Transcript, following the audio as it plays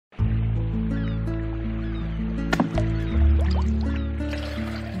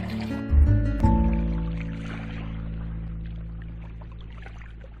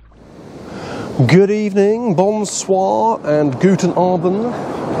Good evening, bonsoir, and guten Abend.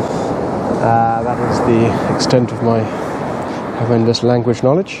 That is the extent of my horrendous language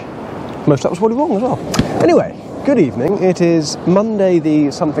knowledge. Most of that was probably wrong as well. Anyway, good evening. It is Monday,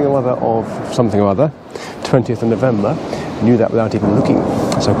 the something or other of something or other, 20th of November. I knew that without even looking.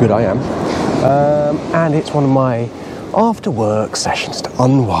 That's how good I am. And it's one of my after-work sessions to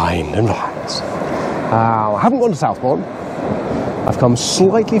unwind and relax. I haven't gone to Southbourne. I've come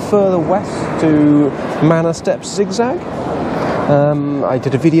slightly further west to Manor Steps Zigzag. I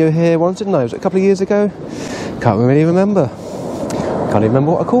did a video here once, didn't I? Was it a couple of years ago? Can't really remember. Can't even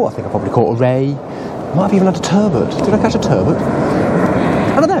remember what I caught. I think I probably caught a ray. Might have even had a turbot. Did I catch a turbot?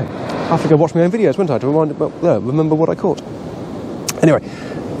 I don't know. I'll have to go watch my own videos, wouldn't I, to remember what I caught. Anyway,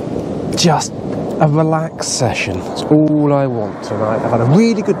 just a relaxed session. That's all I want tonight. I've had a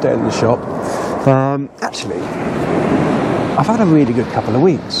really good day in the shop. Actually, I've had a really good couple of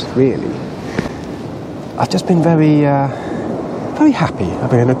weeks, really. I've just been very happy. I've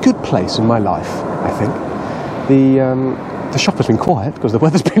been in a good place in my life, I think. The shop has been quiet because the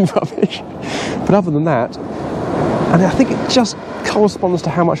weather's been rubbish. But other than that, and I think it just corresponds to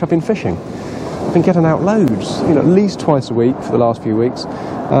how much I've been fishing. I've been getting out loads, at least twice a week for the last few weeks.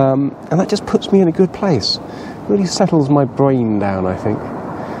 And that just puts me in a good place. Really settles my brain down, I think.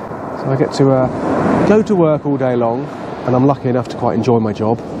 So I get to go to work all day long, and I'm lucky enough to quite enjoy my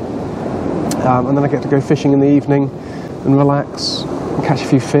job. And then I get to go fishing in the evening and relax and catch a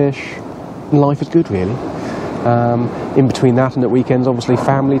few fish. And life is good, really. In between that and at weekends, obviously,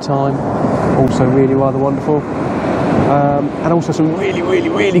 family time, also really rather wonderful. And also some really, really,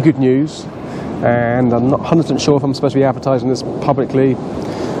 really good news. And I'm not 100% sure if I'm supposed to be advertising this publicly.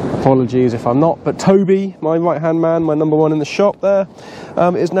 Apologies if I'm not. But Toby, my right-hand man, my number one in the shop there,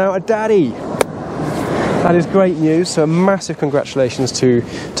 is now a daddy. That is great news. So massive congratulations to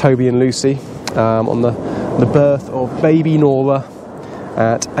Toby and Lucy on the birth of baby Nora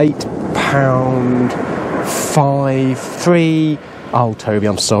at £8.53. Oh, Toby,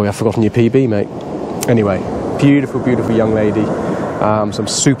 I'm sorry, I've forgotten your PB, mate. Anyway, beautiful, beautiful young lady. So I'm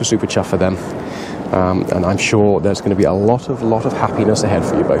super, super chuffed for them. And I'm sure there's going to be a lot of happiness ahead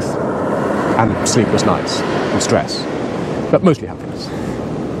for you both. And sleepless nights and stress. But mostly happiness.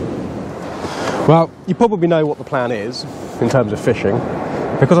 Well, you probably know what the plan is in terms of fishing.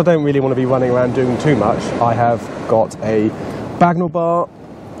 Because I don't really want to be running around doing too much, I have got a Bagnall bar,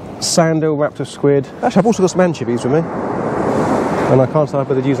 sandeel wrapped with squid. Actually, I've also got some anchovies with me. And I can't decide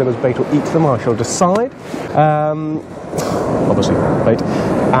whether to use them as bait or eat them. I shall decide. Obviously, bait.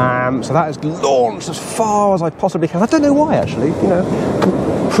 So that is launched as far as I possibly can. I don't know why, actually.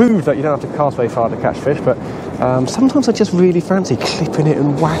 Prove that you don't have to cast very far to catch fish, but sometimes I just really fancy clipping it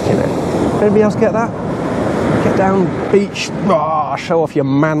and whacking it. Anybody else get that? Get down beach, show off your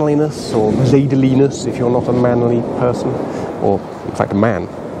manliness or ladyliness if you're not a manly person, or in fact a man.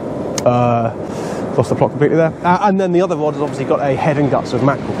 Lost the plot completely there. And then the other rod has obviously got a head and guts of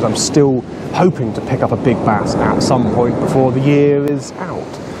mackerel because I'm still hoping to pick up a big bass at some point before the year is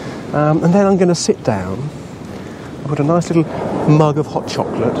out. And then I'm going to sit down. I've got a nice little mug of hot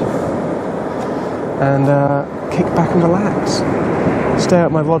chocolate and kick back and relax. Stare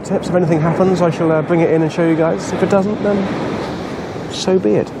at my rod tips. If anything happens, I shall bring it in and show you guys. If it doesn't, then so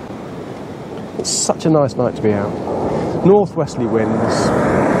be it. It's such a nice night to be out. Northwesterly winds,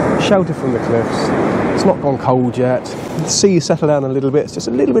 shelter from the cliffs. It's not gone cold yet. The sea's settled down a little bit. It's just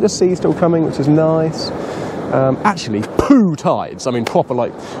a little bit of sea still coming, which is nice. Actually, poo tides. I mean, proper,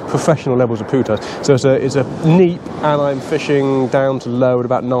 professional levels of poo tides. So it's a neap, and I'm fishing down to low at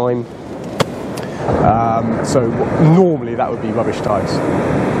about 9. So normally that would be rubbish tides.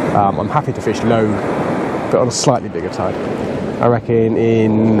 I'm happy to fish low, but on a slightly bigger tide. I reckon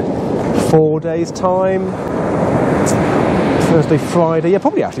in 4 days' time, Thursday, Friday, yeah,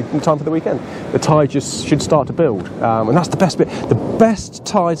 probably actually in time for the weekend, the tide just should start to build. And that's the best bit. The best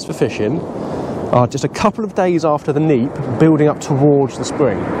tides for fishing are just a couple of days after the neap, building up towards the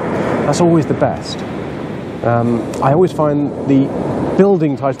spring. That's always the best. I always find the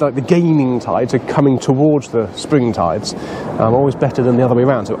building tides, like the gaining tides, are coming towards the spring tides, always better than the other way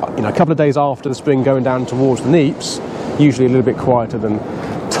around. So, a couple of days after the spring going down towards the neaps, usually a little bit quieter than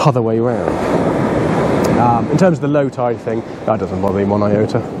the other way around. In terms of the low tide thing, that doesn't bother me one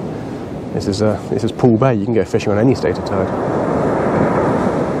iota. This is Poole Bay. You can go fishing on any state of tide.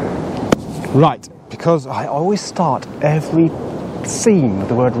 Right, because I always start every scene with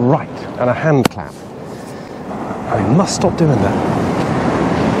the word right and a hand clap. I must stop doing that.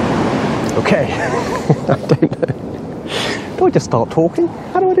 Okay. I don't know. Do I just start talking?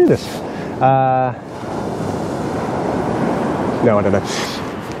 How do I do this? No, I don't know.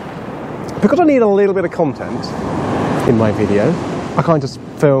 because I need a little bit of content in my video, I can't just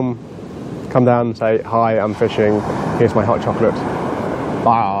film, come down and say, hi, I'm fishing, here's my hot chocolate,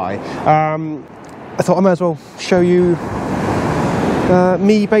 bye. I thought I might as well show you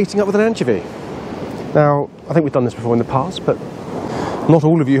me baiting up with an anchovy. Now, I think we've done this before in the past, but not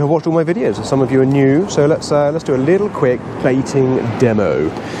all of you have watched all my videos, and some of you are new, so let's do a little quick baiting demo.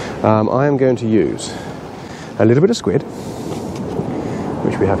 I am going to use a little bit of squid,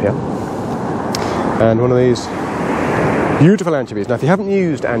 which we have here, and one of these beautiful anchovies. Now, if you haven't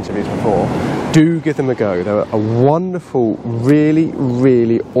used anchovies before, do give them a go. They're a wonderful, really,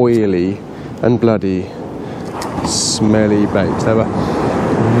 really oily and bloody, smelly bait. They're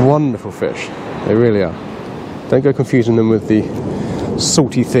a wonderful fish. They really are. Don't go confusing them with the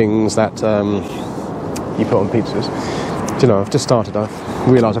salty things that you put on pizzas. Do you know, I've just started. I've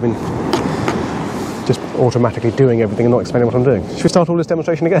realised I've been just automatically doing everything and not explaining what I'm doing. Should we start all this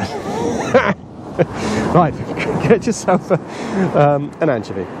demonstration again? Right, get yourself an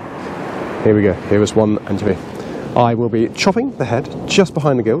anchovy. Here we go. Here is one anchovy. I will be chopping the head just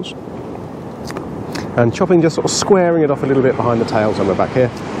behind the gills, and chopping, just sort of squaring it off a little bit behind the tail somewhere back here.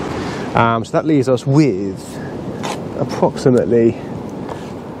 So that leaves us with approximately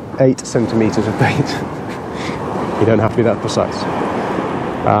 8 centimetres of bait. You don't have to be that precise.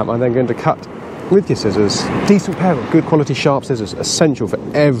 I'm then going to cut with your scissors, decent pair of good quality sharp scissors, essential for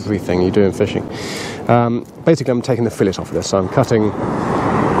everything you do in fishing. Basically, I'm taking the fillet off of this, so I'm cutting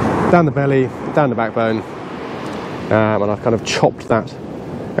down the belly, down the backbone, and I've kind of chopped that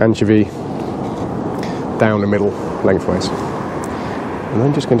anchovy down the middle lengthways. And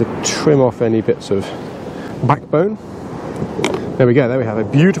I'm just going to trim off any bits of backbone. There we go, there we have a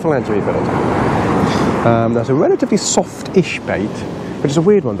beautiful anchovy bait. That's a relatively soft-ish bait, but it's a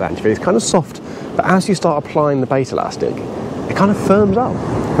weird one, the anchovy. It's kind of soft, but as you start applying the bait elastic, it kind of firms up,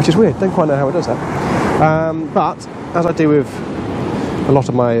 which is weird. Don't quite know how it does that. But, as I do with a lot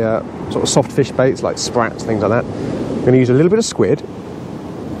of my sort of soft fish baits, like sprats, things like that, I'm going to use a little bit of squid.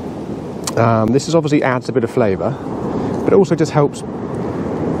 This is obviously adds a bit of flavour, but it also just helps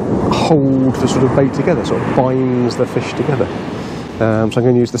hold the sort of bait together, sort of binds the fish together. So I'm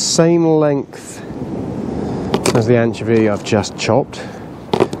going to use the same length as the anchovy I've just chopped,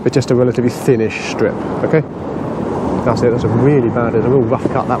 but just a relatively thinnish strip. Okay, that's it. That's a really bad, it's a real rough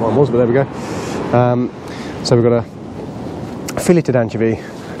cut that one was, but there we go. So we've got a filleted anchovy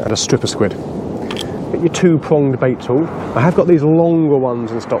and a strip of squid. Get your two-pronged bait tool. I have got these longer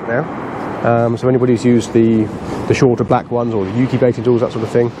ones in stock now. So anybody who's used the shorter black ones or the Yuki baiting tools, that sort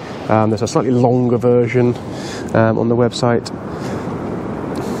of thing, there's a slightly longer version on the website.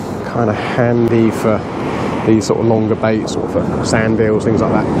 Kind of handy for these sort of longer baits or for sand eels, things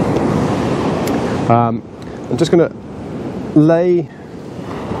like that. I'm just going to lay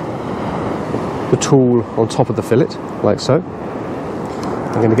the tool on top of the fillet, like so.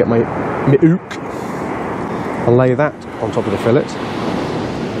 I'm going to get my ook and lay that on top of the fillet.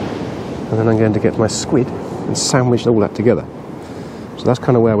 And then I'm going to get my squid and sandwich all that together. So that's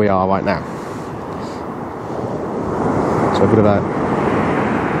kind of where we are right now. So a bit of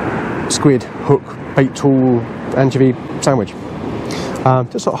a squid, hook, bait tool, anchovy sandwich.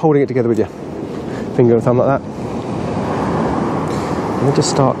 Just sort of holding it together with your finger and thumb like that. And then just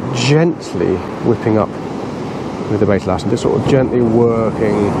start gently whipping up with the bait elastic, just sort of gently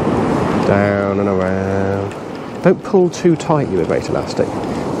working down and around. Don't pull too tightly with bait elastic,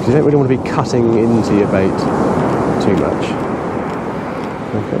 because you don't really want to be cutting into your bait too much.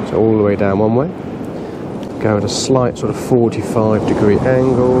 Okay, so all the way down one way. Go at a slight sort of 45-degree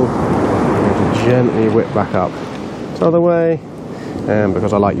angle. I'm going to gently whip back up to the other way. And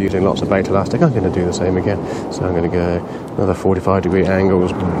because I like using lots of bait elastic, I'm going to do the same again. So I'm going to go another 45-degree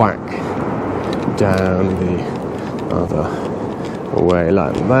angles back down the other way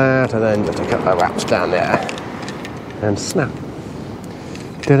like that, and then just a couple of wraps down there and snap.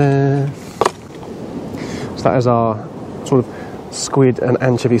 Ta-da! So that is our sort of squid and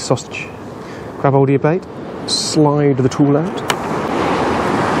anchovy sausage. Grab hold of your bait, slide the tool out,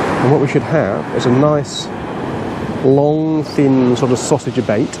 and what we should have is a nice long, thin sort of sausage of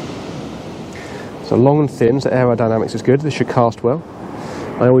bait. So long and thin, so aerodynamics is good. This should cast well.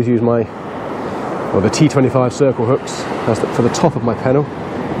 I always use the T25 circle hooks for the top of my pennel,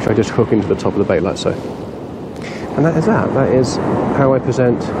 which I just hook into the top of the bait like so. And that is that. That is how I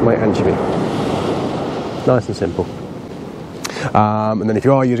present my anchovy. Nice and simple. And then if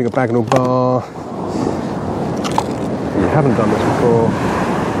you are using a Bagnall bar, and you haven't done this before,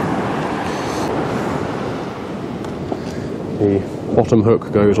 the bottom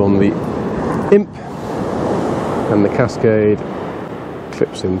hook goes on the imp, and the cascade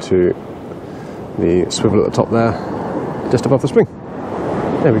clips into the swivel at the top there, just above the spring.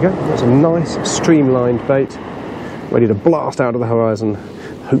 There we go, that's a nice streamlined bait, ready to blast out of the horizon,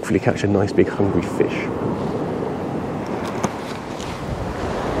 hopefully catch a nice big hungry fish.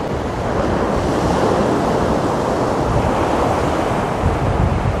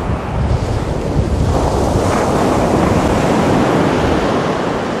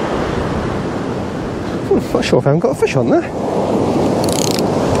 Not sure if I haven't got a fish on there.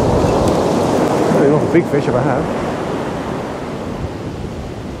 Maybe not a big fish if I have.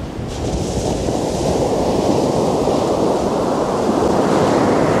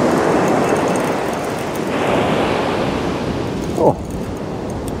 Oh,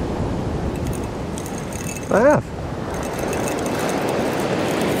 I have.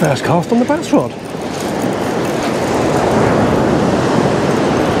 First cast on the bass rod.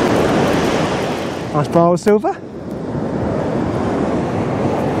 Nice bar of silver.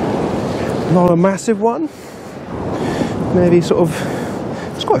 Not a massive one. Maybe sort of,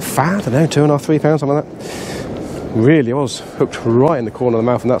 it's quite fat, I don't know, 2.5, 3 pounds, something like that. Really was hooked right in the corner of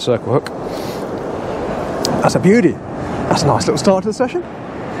the mouth in that circle hook. That's a beauty. That's a nice little start to the session.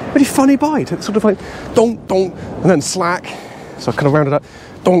 Really funny bite. It's sort of like donk, donk, and then slack. So I kind of rounded up.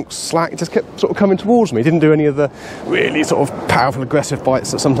 Donk, slack, it just kept sort of coming towards me. Didn't do any of the really sort of powerful, aggressive bites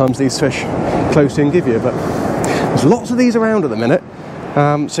that sometimes these fish close in give you, but there's lots of these around at the minute.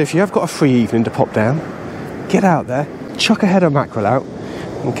 So if you have got a free evening to pop down, get out there, chuck a head of mackerel out,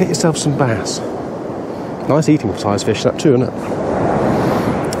 and get yourself some bass. Nice eating size fish, that too, isn't it?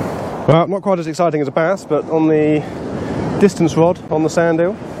 Well, not quite as exciting as a bass, but on the distance rod on the sand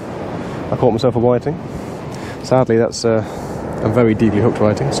eel, I caught myself a whiting. Sadly, that's a very deeply hooked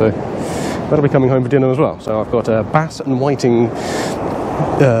whiting, so that'll be coming home for dinner as well. So I've got a bass and whiting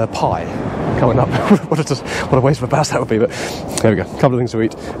pie coming up. What a waste of a bass that would be, but there we go, a couple of things to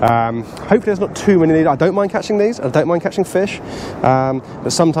eat. Hopefully there's not too many of these. I don't mind catching these, I don't mind catching fish,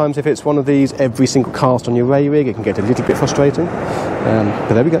 but sometimes if it's one of these every single cast on your ray rig, it can get a little bit frustrating.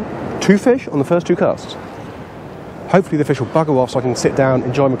 But there we go, 2 fish on the first 2 casts. Hopefully the fish will bugger off so I can sit down,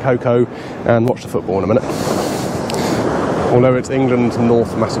 enjoy my cocoa and watch the football in a minute. Although it's England and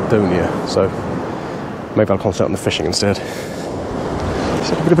North Macedonia, so maybe I'll concentrate on the fishing instead.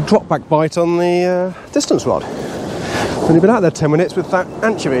 Just a bit of a drop back bite on the distance rod. Only been out there 10 minutes with that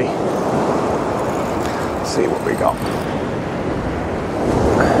anchovy. Let's see what we got.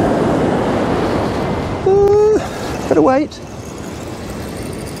 Bit of weight.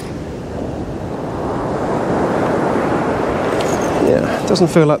 Yeah, doesn't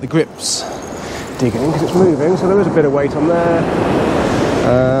feel like the grip's digging because it's moving, so there is a bit of weight on there.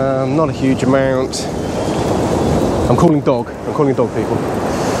 Not a huge amount. I'm calling dog people.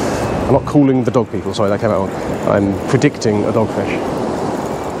 I'm not calling the dog people, sorry, that came out wrong. I'm predicting a dogfish.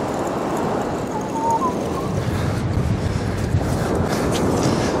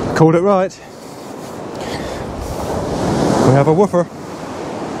 Called it right. We have a woofer.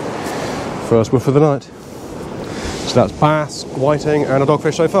 First woofer of the night. So that's bass, whiting and a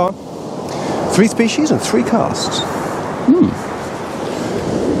dogfish so far. 3 species and 3 casts.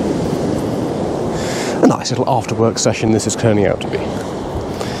 A nice little after-work session this is turning out to be.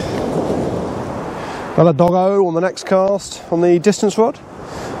 Another doggo on the next cast on the distance rod.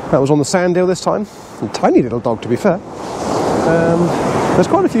 That was on the sand eel this time. A tiny little dog, to be fair. There's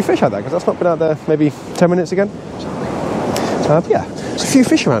quite a few fish out there because that's not been out there maybe 10 minutes again. Yeah, there's a few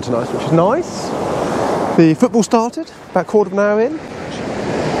fish around tonight, which is nice. The football started about 1/4 of an hour in.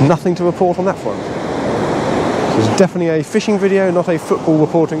 Nothing to report on that front. This is definitely a fishing video, not a football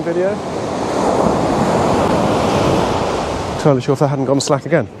reporting video. Not entirely sure if that hadn't gone slack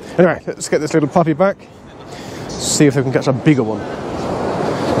again. Anyway, let's get this little puppy back. See if we can catch a bigger one.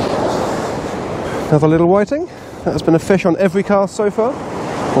 Another little whiting. That's been a fish on every cast so far,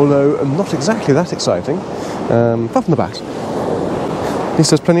 although not exactly that exciting. Apart from the bass. At least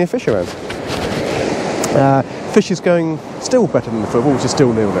there's plenty of fish around. Fish is going still better than the football, which is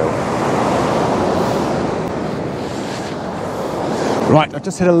still 0-0. Right, I've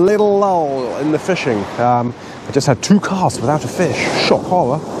just hit a little lull in the fishing. I just had 2 casts without a fish. Shock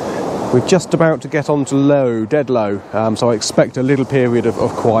horror. We're just about to get on to low, dead low, so I expect a little period of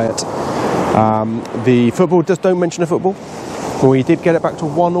quiet. The football, just don't mention the football. We did get it back to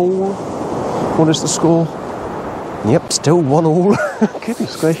 1-1. What is the score? Yep, still 1-1.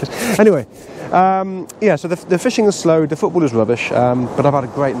 Goodness gracious. Anyway, yeah, so the fishing is slow, the football is rubbish, but I've had a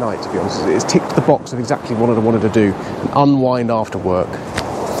great night, to be honest. It's ticked the box of exactly what I wanted to do, and unwind after work.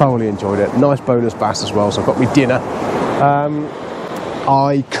 Thoroughly enjoyed it. Nice bonus bass as well, so I've got me dinner.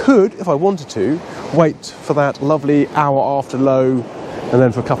 I could, if I wanted to, wait for that lovely hour after low and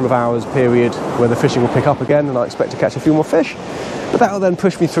then for a couple of hours period where the fishing will pick up again, and I expect to catch a few more fish. But that'll then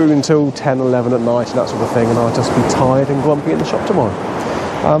push me through until 10, 11 at night and that sort of thing, and I'll just be tired and grumpy in the shop tomorrow.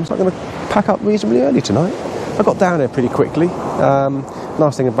 So I'm going to pack up reasonably early tonight. I got down here pretty quickly.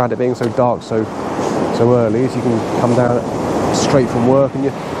 Nice thing about it being so dark so early is you can come down straight from work and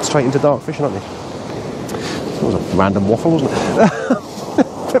you're straight into dark fishing, aren't you? That was a random waffle, wasn't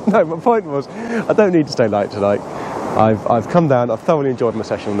it? No, my point was, I don't need to stay late tonight. I've come down, I've thoroughly enjoyed my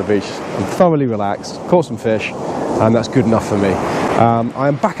session on the beach, I'm thoroughly relaxed, caught some fish, and that's good enough for me. I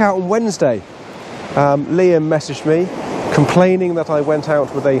am back out on Wednesday. Liam messaged me complaining that I went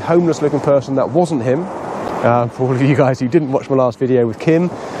out with a homeless looking person that wasn't him. For all of you guys who didn't watch my last video with Kim,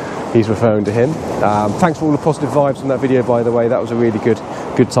 he's referring to him. Thanks for all the positive vibes from that video, by the way. That was a really good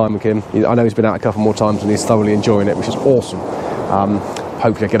time with Kim. I know he's been out a couple more times and he's thoroughly enjoying it, which is awesome.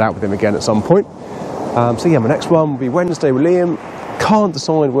 Hopefully I get out with him again at some point. So yeah, my next one will be Wednesday with Liam. Can't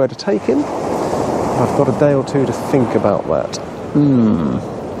decide where to take him. I've got a day or two to think about that.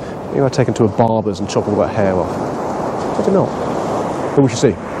 Maybe I'll take him to a barber's and chop all that hair off. Maybe not. But we shall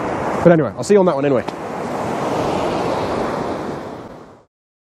see. But anyway, I'll see you on that one anyway.